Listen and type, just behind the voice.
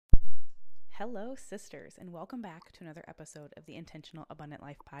Hello, sisters, and welcome back to another episode of the Intentional Abundant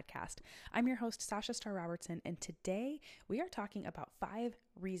Life podcast. I'm your host, Sasha Starr Robertson, and today we are talking about 5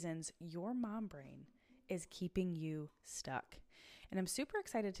 reasons your mom brain is keeping you stuck. And I'm super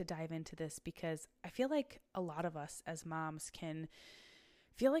excited to dive into this because I feel like a lot of us as moms can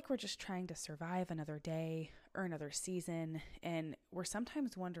feel like we're just trying to survive another day or another season, and we're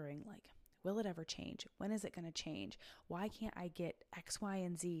sometimes wondering, will it ever change? When is it going to change? Why can't I get X, Y,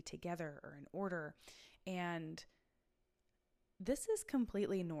 and Z together or in order? And this is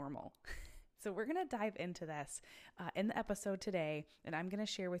completely normal. So we're going to dive into this in the episode today, and I'm going to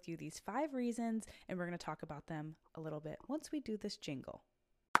share with you these 5 reasons, and we're going to talk about them a little bit once we do this jingle.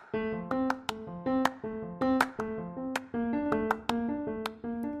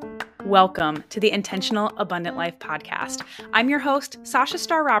 Welcome to the Intentional Abundant Life podcast. I'm your host, Sasha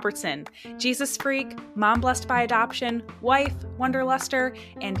Starr Robertson, Jesus freak, mom blessed by adoption, wife, wanderluster,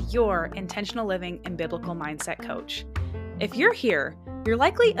 and your intentional living and biblical mindset coach. If you're here, you're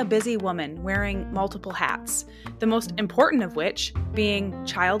likely a busy woman wearing multiple hats, the most important of which being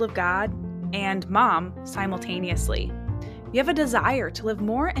child of God and mom simultaneously. You have a desire to live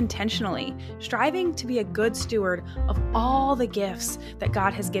more intentionally, striving to be a good steward of all the gifts that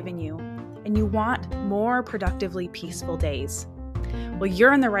God has given you, and you want more productively peaceful days. Well,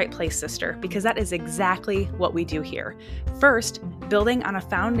 you're in the right place, sister, because that is exactly what we do here. First, building on a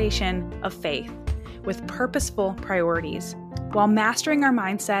foundation of faith with purposeful priorities, while mastering our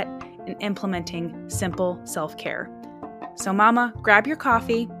mindset and implementing simple self-care. So mama, grab your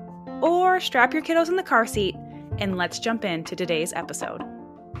coffee or strap your kiddos in the car seat, and let's jump into today's episode.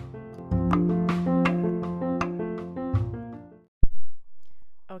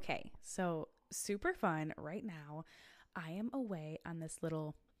 Okay, so super fun. Right now, I am away on this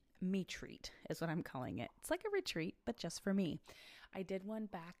little me treat, is what I'm calling it. It's like a retreat, but just for me. I did one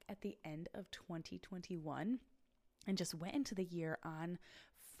back at the end of 2021 and just went into the year on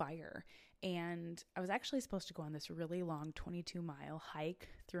fire. And I was actually supposed to go on this really long 22-mile hike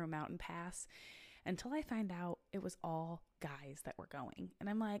through a mountain pass, until I find out it was all guys that were going. And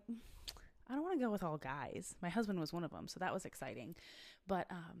I'm like, I don't want to go with all guys. My husband was one of them, so that was exciting. But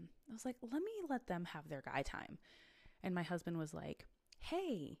I was like, let them have their guy time. And my husband was like,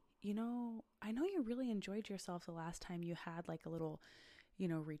 hey, I know you really enjoyed yourself the last time you had like a little,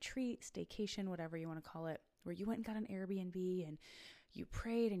 retreat, staycation, whatever you want to call it, where you went and got an Airbnb and you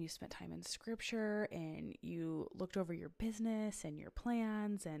prayed and you spent time in scripture and you looked over your business and your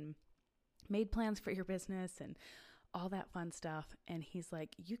plans and made plans for your business and all that fun stuff. And he's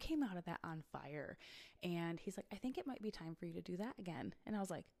like, you came out of that on fire. And he's like, I think it might be time for you to do that again. And I was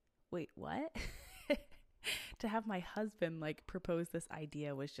like, wait, what? To have my husband propose this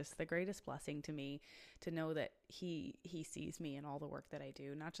idea was just the greatest blessing to me, to know that he sees me in all the work that I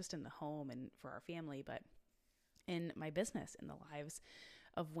do, not just in the home and for our family, but in my business, in the lives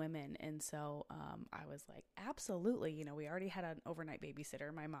of women. And so I was like, absolutely. We already had an overnight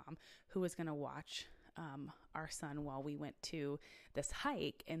babysitter, my mom, who was going to watch our son while we went to this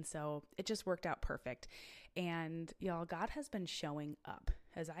hike. And so it just worked out perfect. And y'all, God has been showing up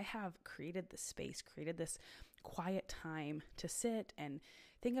as I have created this space, created this quiet time to sit and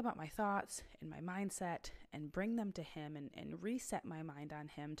think about my thoughts and my mindset and bring them to him and reset my mind on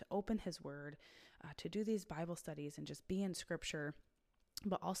him, to open his word, to do these Bible studies and just be in scripture,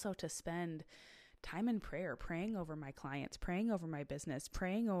 but also to spend time in prayer, praying over my clients, praying over my business,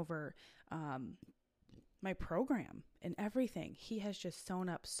 praying over my program and everything. He has just sewn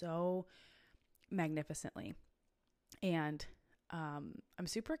up so magnificently. And I'm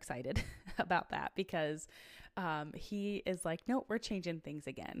super excited about that because he is like, no, we're changing things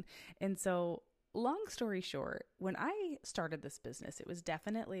again. And so long story short, when I started this business, it was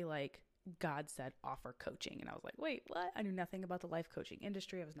definitely like God said, offer coaching. And I was like, wait, what? I knew nothing about the life coaching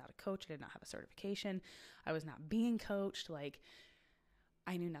industry. I was not a coach. I did not have a certification. I was not being coached.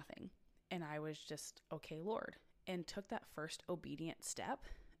 I knew nothing. And I was just, okay, Lord, and took that first obedient step.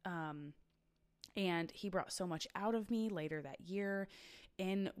 And he brought so much out of me later that year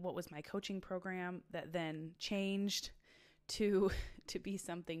in what was my coaching program that then changed to be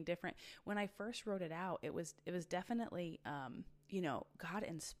something different. When I first wrote it out, it was definitely, God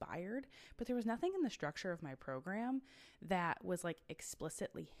inspired, but there was nothing in the structure of my program that was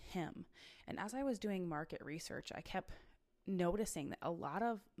explicitly him. And as I was doing market research, I kept noticing that a lot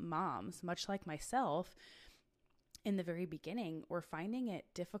of moms, much like myself, in the very beginning, were finding it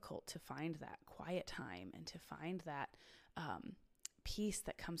difficult to find that quiet time and to find that peace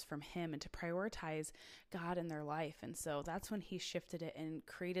that comes from him and to prioritize God in their life. And so that's when he shifted it and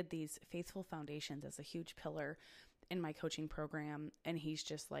created these faithful foundations as a huge pillar in my coaching program, and he's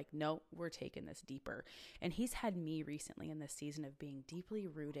just like, no, we're taking this deeper. And he's had me recently in this season of being deeply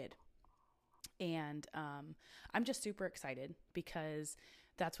rooted. And I'm just super excited because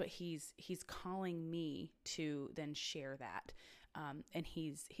that's what he's calling me to then share that. And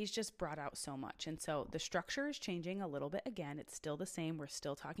he's just brought out so much. And so the structure is changing a little bit again. It's still the same. We're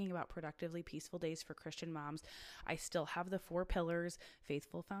still talking about productively peaceful days for Christian moms. I still have the 4 pillars: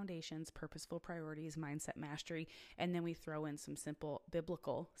 faithful foundations, purposeful priorities, mindset mastery. And then we throw in some simple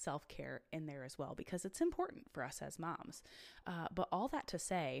biblical self-care in there as well, because it's important for us as moms. But all that to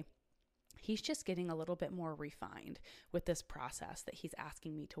say, he's just getting a little bit more refined with this process that he's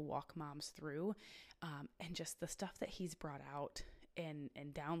asking me to walk moms through. And just the stuff that he's brought out and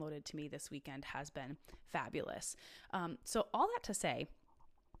downloaded to me this weekend has been fabulous. So all that to say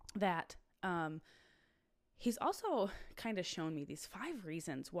that he's also kind of shown me these 5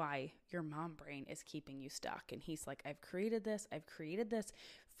 reasons why your mom brain is keeping you stuck. And he's like, I've created this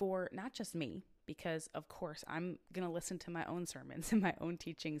for not just me, because of course I'm going to listen to my own sermons and my own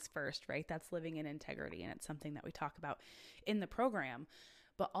teachings first, right? That's living in integrity. And it's something that we talk about in the program.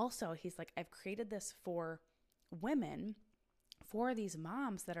 But also he's like, I've created this for women, for these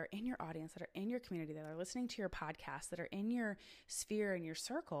moms that are in your audience, that are in your community, that are listening to your podcast, that are in your sphere and your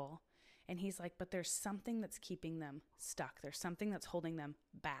circle. And he's like, but there's something that's keeping them stuck. There's something that's holding them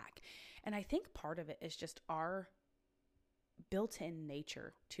back. And I think part of it is just our built-in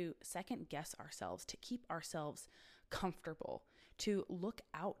nature to second guess ourselves, to keep ourselves comfortable, to look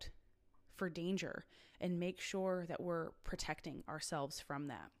out for danger and make sure that we're protecting ourselves from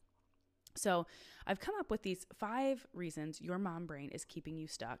that. So I've come up with these 5 reasons your mom brain is keeping you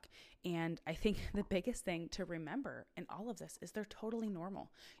stuck. And I think the biggest thing to remember in all of this is they're totally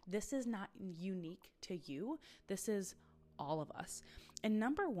normal. This is not unique to you. This is all of us. And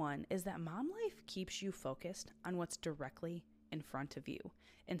number 1 is that mom life keeps you focused on what's directly in front of you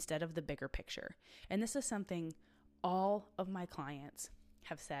instead of the bigger picture. And this is something all of my clients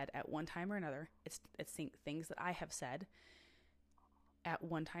have said at one time or another. It's things that I have said at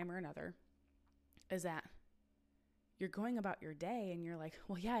one time or another, is that you're going about your day and you're like,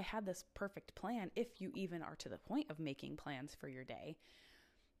 well, yeah, I had this perfect plan, if you even are to the point of making plans for your day.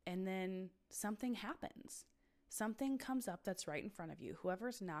 And then something happens. Something comes up that's right in front of you.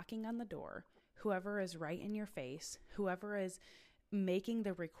 Whoever's knocking on the door, whoever is right in your face, whoever is making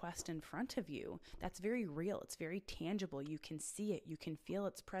the request in front of you, that's very real. It's very tangible. You can see it. You can feel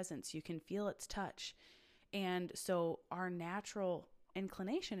its presence. You can feel its touch. And so our natural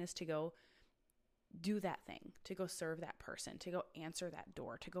inclination is to go do that thing, to go serve that person, to go answer that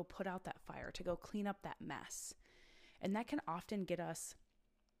door, to go put out that fire, to go clean up that mess. And that can often get us,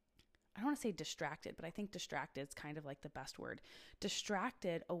 I don't want to say distracted, but I think distracted is kind of like the best word.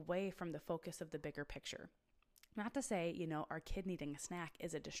 Distracted away from the focus of the bigger picture. Not to say, our kid needing a snack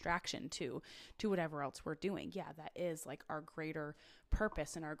is a distraction to whatever else we're doing. Yeah, that is like our greater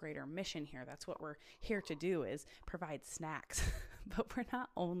purpose and our greater mission here. That's what we're here to do, is provide snacks. But we're not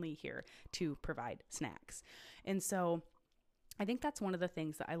only here to provide snacks. And so I think that's one of the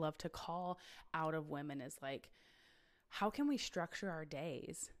things that I love to call out of women is like, how can we structure our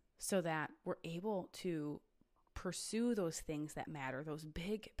days so that we're able to pursue those things that matter, those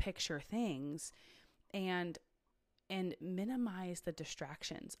big picture things, and minimize the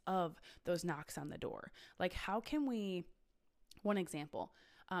distractions of those knocks on the door? Like, how can we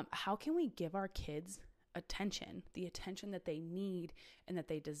give our kids attention, the attention that they need and that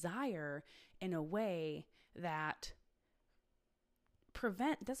they desire, in a way that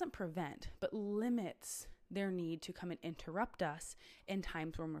doesn't prevent, but limits their need to come and interrupt us in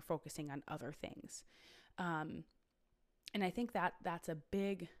times when we're focusing on other things. And I think that that's a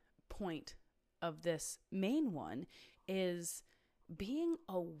big point of this main one, is being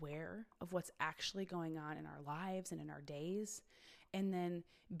aware of what's actually going on in our lives and in our days, and then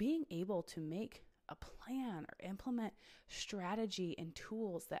being able to make a plan or implement strategy and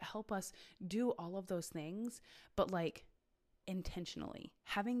tools that help us do all of those things, but like intentionally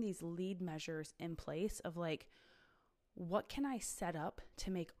having these lead measures in place of like, what can I set up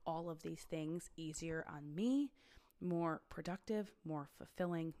to make all of these things easier on me, more productive, more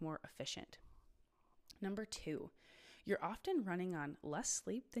fulfilling, more efficient? Number 2, you're often running on less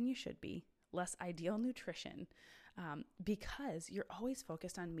sleep than you should be, less ideal nutrition, because you're always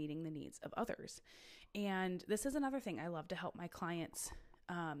focused on meeting the needs of others. And this is another thing I love to help my clients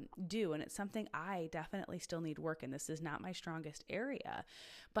do. And it's something I definitely still need work in. This is not my strongest area.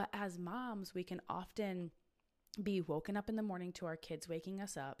 But as moms, we can often be woken up in the morning to our kids waking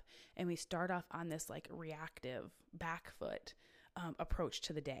us up, and we start off on this like reactive back foot approach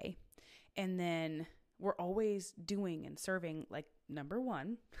to the day. And then we're always doing and serving, like, number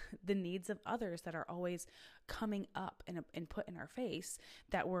one, the needs of others that are always coming up and put in our face,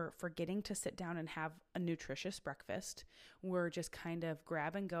 that we're forgetting to sit down and have a nutritious breakfast. We're just kind of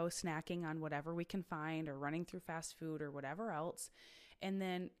grab and go snacking on whatever we can find, or running through fast food or whatever else. And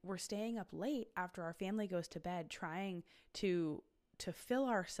then we're staying up late after our family goes to bed, trying to fill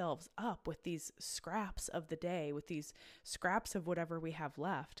ourselves up with these scraps of the day, with these scraps of whatever we have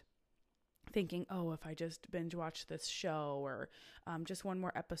left, thinking, oh, if I just binge watch this show, or just one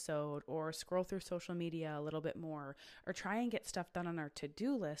more episode, or scroll through social media a little bit more, or try and get stuff done on our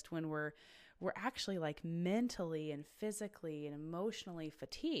to-do list, when we're actually, like, mentally and physically and emotionally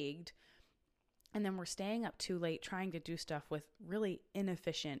fatigued. And then we're staying up too late trying to do stuff with really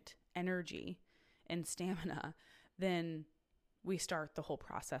inefficient energy and stamina. Then we start the whole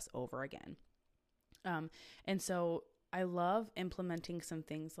process over again. And so I love implementing some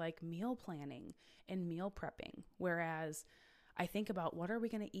things like meal planning and meal prepping, whereas I think about, what are we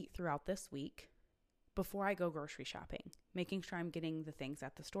going to eat throughout this week before I go grocery shopping, making sure I'm getting the things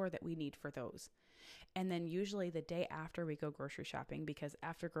at the store that we need for those. And then usually the day after we go grocery shopping, because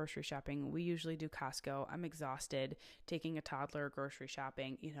after grocery shopping, we usually do Costco. I'm exhausted taking a toddler grocery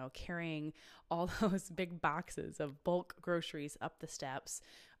shopping, carrying all those big boxes of bulk groceries up the steps.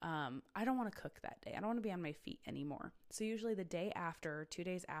 I don't want to cook that day. I don't want to be on my feet anymore. So usually the day after, 2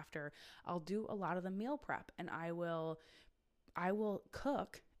 days after, I'll do a lot of the meal prep, and I will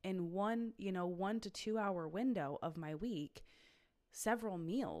cook in 1 to 2 hour window of my week, several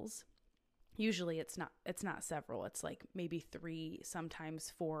meals. Usually it's not several, it's like maybe 3,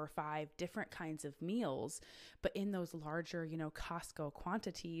 sometimes 4 or 5 different kinds of meals, but in those larger, Costco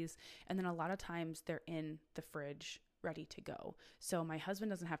quantities. And then a lot of times they're in the fridge ready to go. So my husband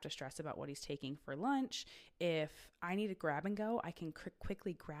doesn't have to stress about what he's taking for lunch. If I need to grab and go, I can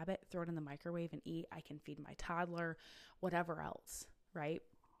quickly grab it, throw it in the microwave and eat. I can feed my toddler, whatever else, right?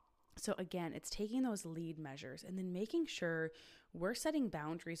 So again, it's taking those lead measures and then making sure we're setting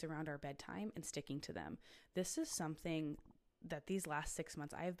boundaries around our bedtime and sticking to them. This is something that these last 6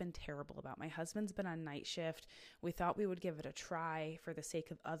 months I have been terrible about. My husband's been on night shift. We thought we would give it a try for the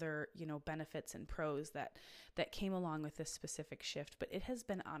sake of other, benefits and pros that came along with this specific shift, but it has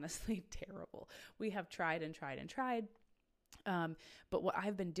been honestly terrible. We have tried and tried and tried. But what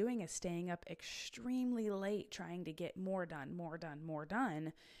I've been doing is staying up extremely late, trying to get more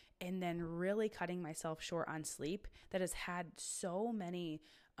done, and then really cutting myself short on sleep. That has had so many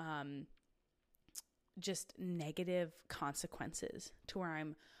just negative consequences, to where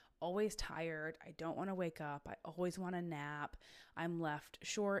I'm always tired. I don't want to wake up. I always want to nap. I'm left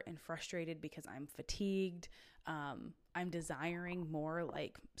short and frustrated because I'm fatigued. I'm desiring more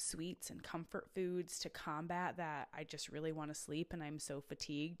like sweets and comfort foods to combat that. I just really want to sleep, and I'm so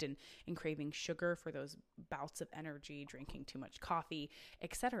fatigued and craving sugar for those bouts of energy, drinking too much coffee,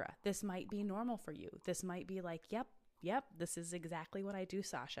 etc. This might be normal for you. This might be like, yep, this is exactly what I do,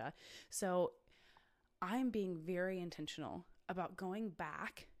 Sasha. So I'm being very intentional about going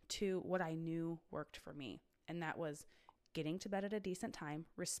back to what I knew worked for me. And that was getting to bed at a decent time,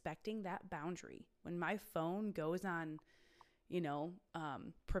 respecting that boundary. When my phone goes on,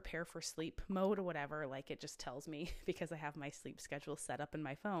 prepare for sleep mode or whatever, like it just tells me, because I have my sleep schedule set up in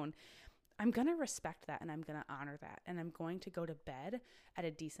my phone, I'm going to respect that, and I'm going to honor that. And I'm going to go to bed at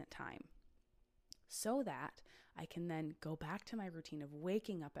a decent time, so that I can then go back to my routine of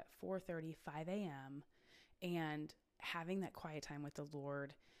waking up at 4:30, 5 a.m. and having that quiet time with the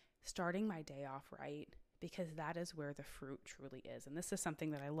Lord, starting my day off right, because that is where the fruit truly is. And this is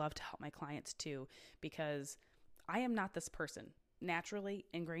something that I love to help my clients too, because I am not this person. Naturally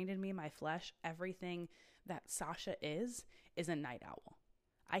ingrained in me, my flesh, everything that Sasha is a night owl.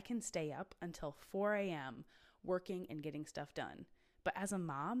 I can stay up until 4 a.m. working and getting stuff done. But as a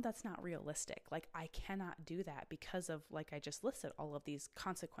mom, that's not realistic. Like, I cannot do that because of, like I just listed, all of these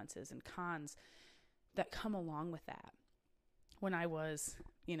consequences and cons that come along with that. When I was,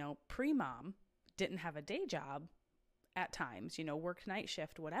 pre-mom, didn't have a day job at times, worked night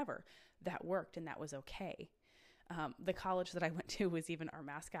shift, whatever, that worked, and that was okay. The college that I went to was even, our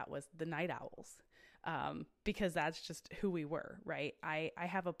mascot was the Night Owls, because that's just who we were, right? I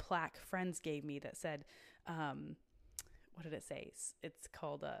have a plaque friends gave me that said, what did it say? It's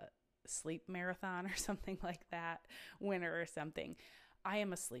called a sleep marathon or something like that, winner or something. I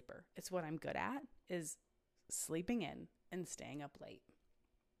am a sleeper. It's what I'm good at, is sleeping in and staying up late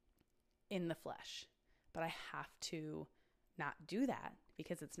in the flesh. But I have to not do that,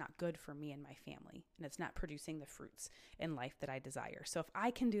 because it's not good for me and my family, and it's not producing the fruits in life that I desire. So if I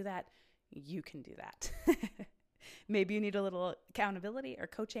can do that, you can do that. Maybe you need a little accountability or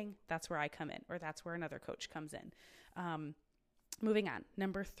coaching. That's where I come in, or that's where another coach comes in. Moving on.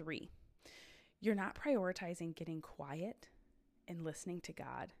 Number 3, you're not prioritizing getting quiet and listening to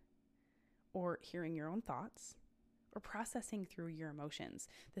God, or hearing your own thoughts, or processing through your emotions.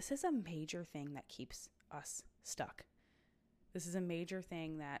 This is a major thing that keeps us stuck. This is a major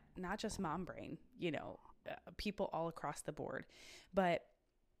thing that not just mom brain, people all across the board, but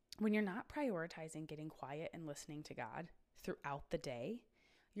when you're not prioritizing getting quiet and listening to God throughout the day,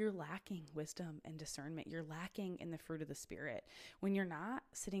 you're lacking wisdom and discernment. You're lacking in the fruit of the Spirit. When you're not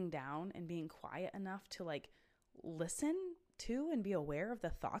sitting down and being quiet enough to listen to and be aware of the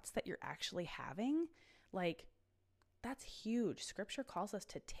thoughts that you're actually having, that's huge. Scripture calls us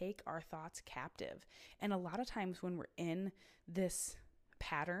to take our thoughts captive. And a lot of times when we're in this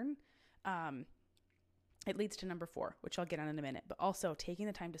pattern, it leads to number 4, which I'll get on in a minute, but also taking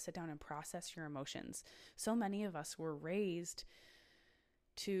the time to sit down and process your emotions. So many of us were raised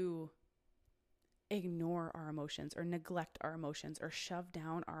to ignore our emotions or neglect our emotions or shove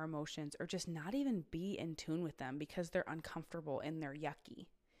down our emotions or just not even be in tune with them because they're uncomfortable and they're yucky.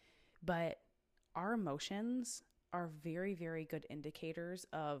 But our emotions are very, very good indicators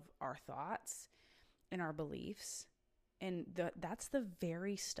of our thoughts and our beliefs. And that's the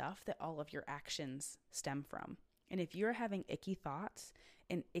very stuff that all of your actions stem from. And if you're having icky thoughts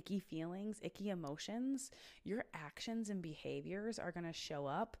and icky feelings, icky emotions, your actions and behaviors are going to show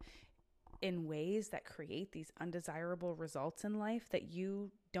up in ways that create these undesirable results in life that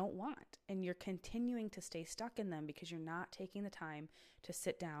you don't want. And you're continuing to stay stuck in them because you're not taking the time to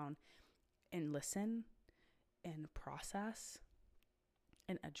sit down and listen and process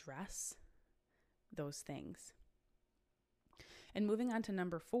and address those things. And moving on to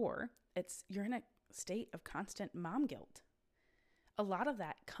number 4, you're in a state of constant mom guilt. A lot of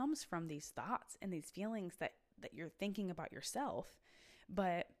that comes from these thoughts and these feelings that you're thinking about yourself.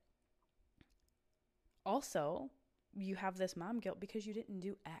 But also, you have this mom guilt because you didn't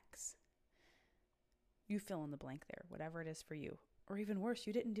do X. You fill in the blank there, whatever it is for you. Or even worse,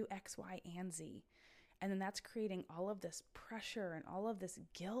 you didn't do X, Y, and Z. And then that's creating all of this pressure and all of this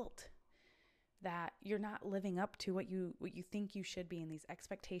guilt that you're not living up to what you think you should be, and these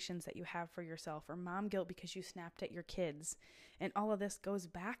expectations that you have for yourself, or mom guilt because you snapped at your kids. And all of this goes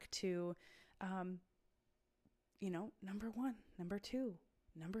back to, number 1, number 2,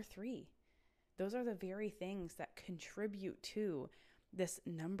 number 3. Those are the very things that contribute to this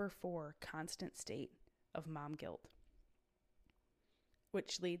number 4 constant state of mom guilt,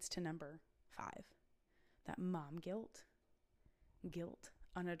 which leads to number 5, that mom guilt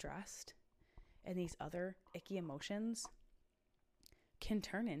unaddressed, and these other icky emotions can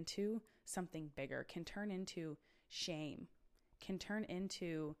turn into something bigger, can turn into shame, can turn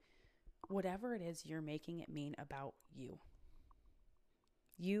into whatever it is you're making it mean about you.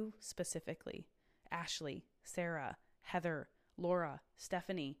 You specifically, Ashley, Sarah, Heather, Laura,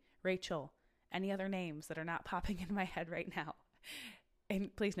 Stephanie, Rachel, any other names that are not popping in my head right now.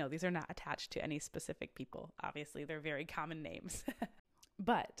 And please know, these are not attached to any specific people. Obviously, they're very common names.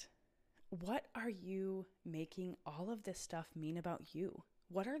 But what are you making all of this stuff mean about you?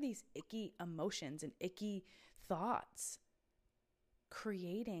 What are these icky emotions and icky thoughts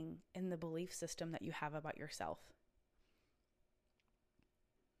creating in the belief system that you have about yourself?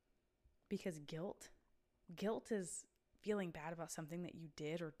 Because guilt is feeling bad about something that you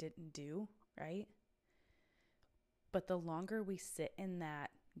did or didn't do, right? But the longer we sit in that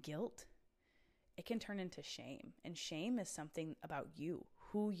guilt, it can turn into shame. And shame is something about you,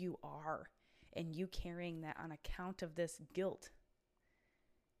 who you are, and you carrying that on account of this guilt.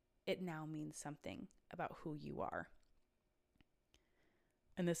 It now means something about who you are.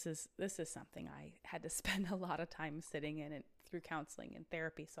 And this is something I had to spend a lot of time sitting in and through counseling and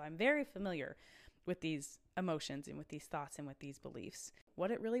therapy. So I'm very familiar with these emotions and with these thoughts and with these beliefs.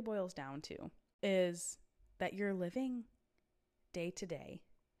 What it really boils down to is that you're living day to day,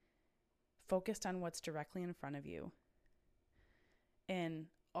 focused on what's directly in front of you. And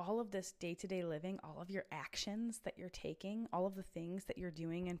all of this day-to-day living, all of your actions that you're taking, all of the things that you're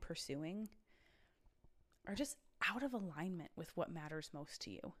doing and pursuing are just out of alignment with what matters most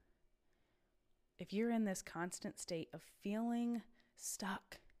to you. If you're in this constant state of feeling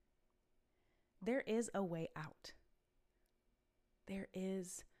stuck, there is a way out. There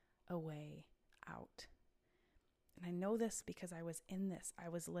is a way out. And I know this because I was in this. I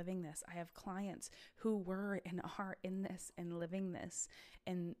was living this. I have clients who were and are in this and living this.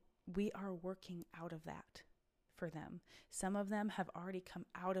 And we are working out of that for them. Some of them have already come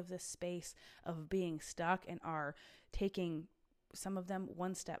out of this space of being stuck and are taking some of them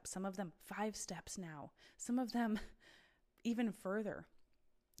 1 step, some of them 5 steps now, some of them even further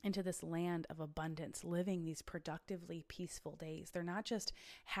into this land of abundance, living these productively peaceful days. They're not just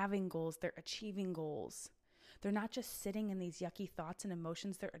having goals, they're achieving goals. They're not just sitting in these yucky thoughts and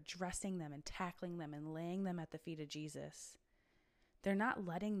emotions, they're addressing them and tackling them and laying them at the feet of Jesus. They're not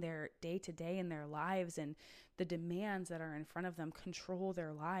letting their day-to-day in their lives and the demands that are in front of them control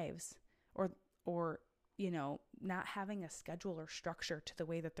their lives, or not having a schedule or structure to the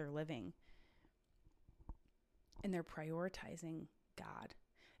way that they're living. And they're prioritizing God,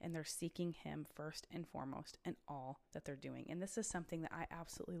 and they're seeking him first and foremost in all that they're doing. And this is something that I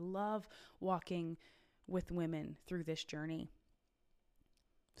absolutely love walking with women through this journey.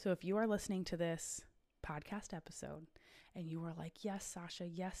 So if you are listening to this podcast episode and you are like, yes, Sasha,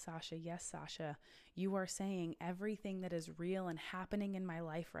 yes, Sasha, yes, Sasha, you are saying everything that is real and happening in my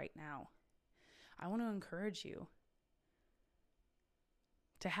life right now, I want to encourage you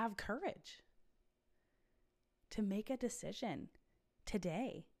to have courage, to make a decision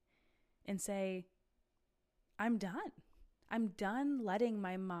today and say, I'm done. I'm done letting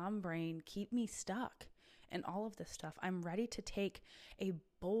my mom brain keep me stuck and all of this stuff. I'm ready to take a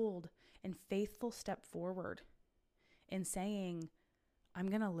bold and faithful step forward in saying, I'm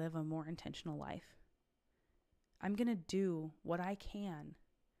going to live a more intentional life. I'm going to do what I can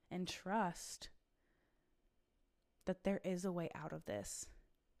and trust that there is a way out of this.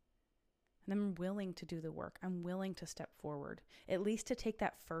 And I'm willing to do the work. I'm willing to step forward, at least to take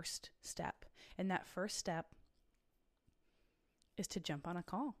that first step. And that first step is to jump on a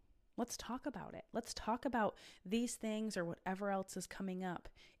call. Let's talk about it. Let's talk about these things or whatever else is coming up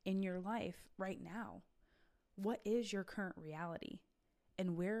in your life right now. What is your current reality?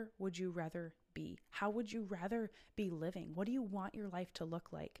 And where would you rather be? How would you rather be living? What do you want your life to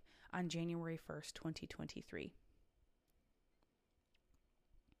look like on January 1st, 2023?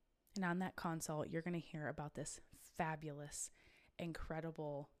 And on that consult, you're going to hear about this fabulous,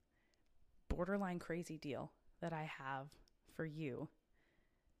 incredible, borderline crazy deal that I have for you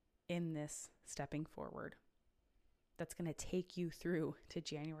in this stepping forward that's going to take you through to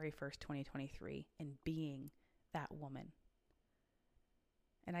January 1st, 2023 and being that woman.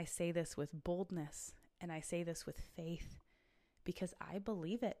 And I say this with boldness and I say this with faith because I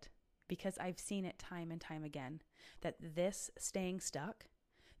believe it, because I've seen it time and time again, that this staying stuck,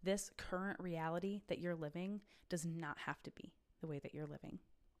 this current reality that you're living does not have to be the way that you're living.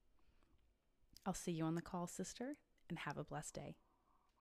 I'll see you on the call, sister, and have a blessed day.